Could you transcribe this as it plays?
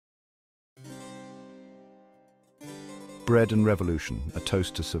Bread and revolution, a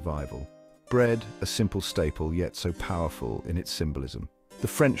toast to survival. Bread, a simple staple, yet so powerful in its symbolism. The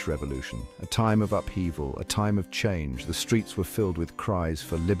French Revolution, a time of upheaval, a time of change. The streets were filled with cries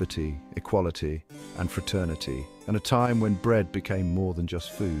for liberty, equality, and fraternity, and a time when bread became more than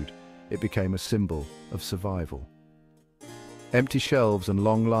just food. It became a symbol of survival. Empty shelves and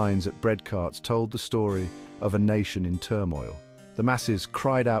long lines at bread carts told the story of a nation in turmoil. The masses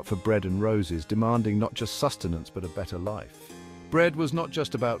cried out for bread and roses, demanding not just sustenance but a better life. Bread was not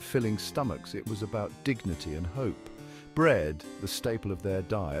just about filling stomachs, it was about dignity and hope. Bread, the staple of their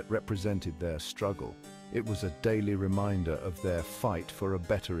diet, represented their struggle. It was a daily reminder of their fight for a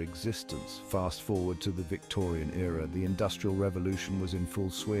better existence. Fast forward to the Victorian era, the Industrial Revolution was in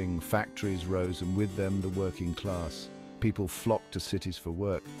full swing. Factories rose, and with them the working class. People flocked to cities for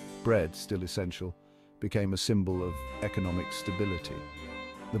work. Bread, still essential, became a symbol of economic stability.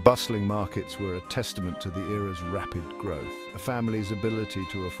 The bustling markets were a testament to the era's rapid growth. A family's ability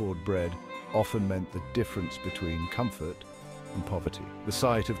to afford bread often meant the difference between comfort and poverty. The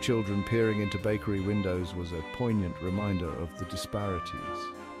sight of children peering into bakery windows was a poignant reminder of the disparities.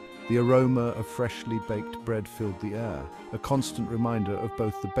 The aroma of freshly baked bread filled the air, a constant reminder of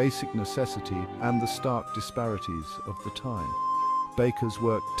both the basic necessity and the stark disparities of the time. Bakers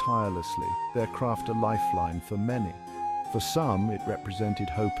worked tirelessly, their craft a lifeline for many. For some, it represented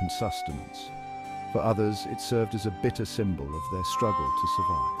hope and sustenance. For others, it served as a bitter symbol of their struggle to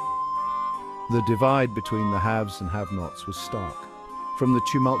survive. The divide between the haves and have-nots was stark. From the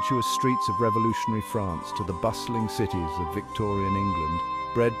tumultuous streets of revolutionary France to the bustling cities of Victorian England,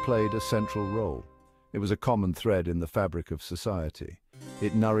 bread played a central role. It was a common thread in the fabric of society.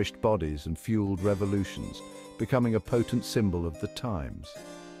 It nourished bodies and fueled revolutions, becoming a potent symbol of the times.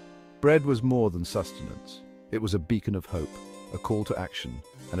 Bread was more than sustenance. It was a beacon of hope, a call to action,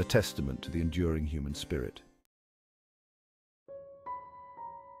 and a testament to the enduring human spirit.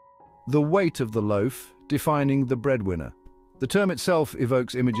 The weight of the loaf, defining the breadwinner. The term itself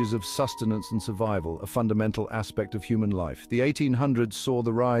evokes images of sustenance and survival, a fundamental aspect of human life. The 1800s saw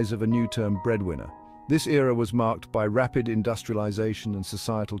the rise of a new term, breadwinner. This era was marked by rapid industrialization and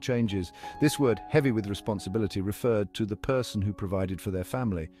societal changes. This word, heavy with responsibility, referred to the person who provided for their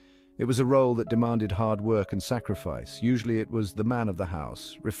family. It was a role that demanded hard work and sacrifice. Usually it was the man of the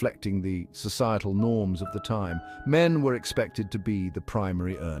house, reflecting the societal norms of the time. Men were expected to be the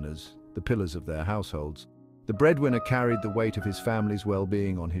primary earners, the pillars of their households. The breadwinner carried the weight of his family's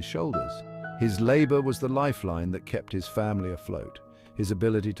well-being on his shoulders. His labor was the lifeline that kept his family afloat. His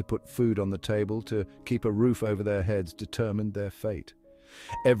ability to put food on the table, to keep a roof over their heads, determined their fate.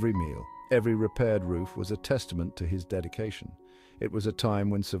 Every meal, every repaired roof was a testament to his dedication. It was a time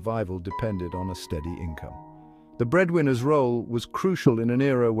when survival depended on a steady income. The breadwinner's role was crucial in an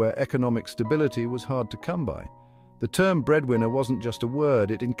era where economic stability was hard to come by. The term breadwinner wasn't just a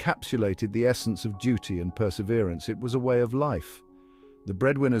word, it encapsulated the essence of duty and perseverance. It was a way of life. The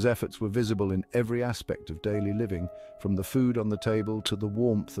breadwinner's efforts were visible in every aspect of daily living, from the food on the table to the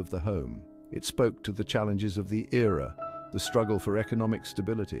warmth of the home. It spoke to the challenges of the era, the struggle for economic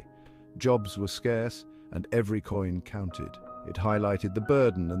stability. Jobs were scarce, and every coin counted. It highlighted the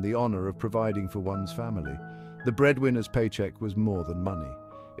burden and the honor of providing for one's family. The breadwinner's paycheck was more than money.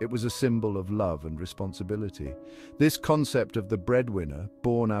 It was a symbol of love and responsibility. This concept of the breadwinner,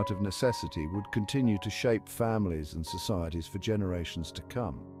 born out of necessity, would continue to shape families and societies for generations to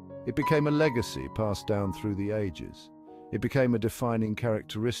come. It became a legacy passed down through the ages. It became a defining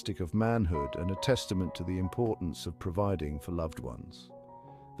characteristic of manhood and a testament to the importance of providing for loved ones.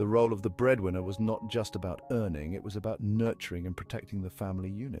 The role of the breadwinner was not just about earning, it was about nurturing and protecting the family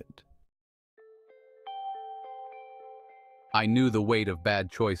unit. I knew the weight of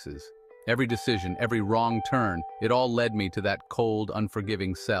bad choices. Every decision, every wrong turn, it all led me to that cold,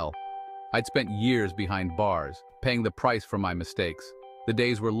 unforgiving cell. I'd spent years behind bars, paying the price for my mistakes. The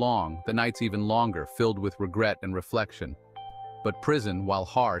days were long, the nights even longer, filled with regret and reflection. But prison, while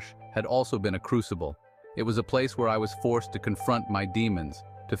harsh, had also been a crucible. It was a place where I was forced to confront my demons,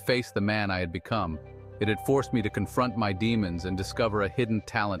 to face the man I had become. It had forced me to confront my demons and discover a hidden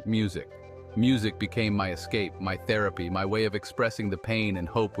talent: music. Music became my escape, my therapy, my way of expressing the pain and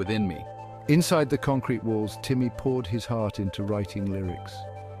hope within me. Inside the concrete walls, Timmy poured his heart into writing lyrics.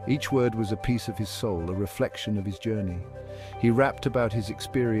 Each word was a piece of his soul, a reflection of his journey. He rapped about his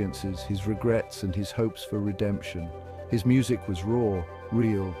experiences, his regrets, and his hopes for redemption. His music was raw,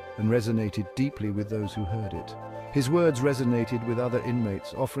 real, and resonated deeply with those who heard it. His words resonated with other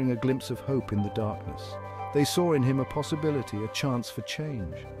inmates, offering a glimpse of hope in the darkness. They saw in him a possibility, a chance for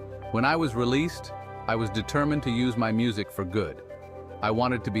change. When I was released, I was determined to use my music for good. I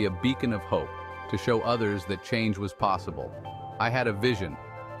wanted to be a beacon of hope, to show others that change was possible. I had a vision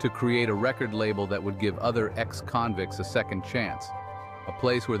to create a record label that would give other ex-convicts a second chance, a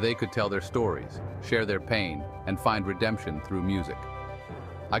place where they could tell their stories, share their pain, and find redemption through music.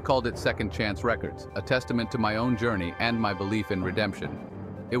 I called it Second Chance Records, a testament to my own journey and my belief in redemption.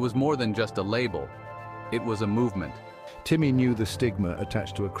 It was more than just a label. It was a movement. Timmy knew the stigma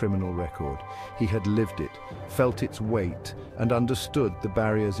attached to a criminal record. He had lived it, felt its weight, and understood the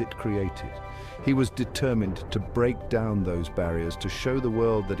barriers it created. He was determined to break down those barriers, to show the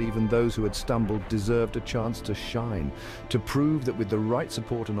world that even those who had stumbled deserved a chance to shine, to prove that with the right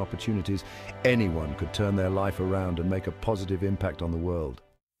support and opportunities, anyone could turn their life around and make a positive impact on the world.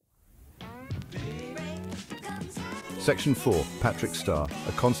 Section 4, Patrick Star,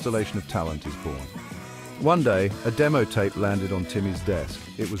 a constellation of talent is born. One day, a demo tape landed on Timmy's desk.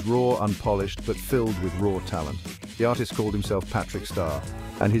 It was raw, unpolished, but filled with raw talent. The artist called himself Patrick Star,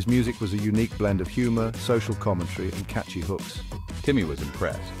 and his music was a unique blend of humor, social commentary, and catchy hooks. Timmy was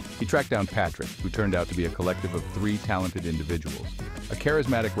impressed. He tracked down Patrick, who turned out to be a collective of 3 talented individuals: a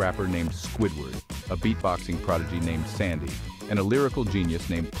charismatic rapper named Squidward, a beatboxing prodigy named Sandy, and a lyrical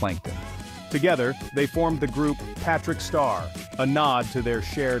genius named Plankton. Together, they formed the group Patrick Star, a nod to their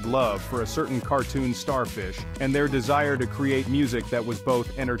shared love for a certain cartoon starfish and their desire to create music that was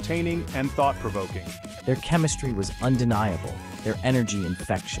both entertaining and thought-provoking. Their chemistry was undeniable, their energy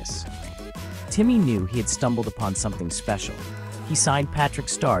infectious. Timmy knew he had stumbled upon something special. He signed Patrick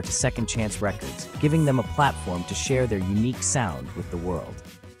Star to Second Chance Records, giving them a platform to share their unique sound with the world.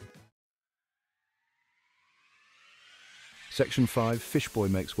 Section 5, Fishboy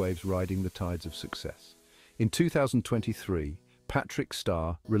makes waves riding the tides of success. In 2023, Patrick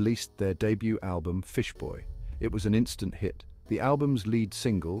Star released their debut album, Fishboy. It was an instant hit. The album's lead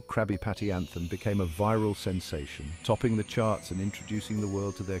single, Krabby Patty Anthem, became a viral sensation, topping the charts and introducing the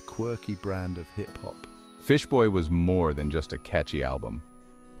world to their quirky brand of hip-hop. Fishboy was more than just a catchy album.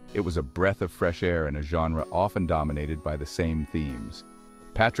 It was a breath of fresh air in a genre often dominated by the same themes.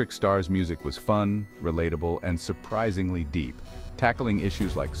 Patrick Star's music was fun, relatable, and surprisingly deep, tackling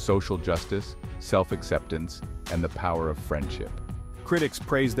issues like social justice, self-acceptance, and the power of friendship. Critics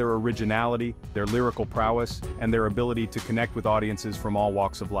praised their originality, their lyrical prowess, and their ability to connect with audiences from all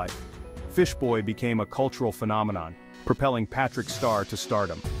walks of life. Fishboy became a cultural phenomenon, propelling Patrick Star to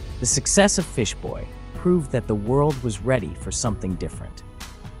stardom. The success of Fishboy proved that the world was ready for something different.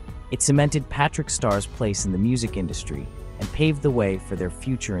 It cemented Patrick Star's place in the music industry and paved the way for their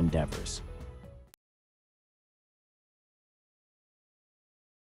future endeavors.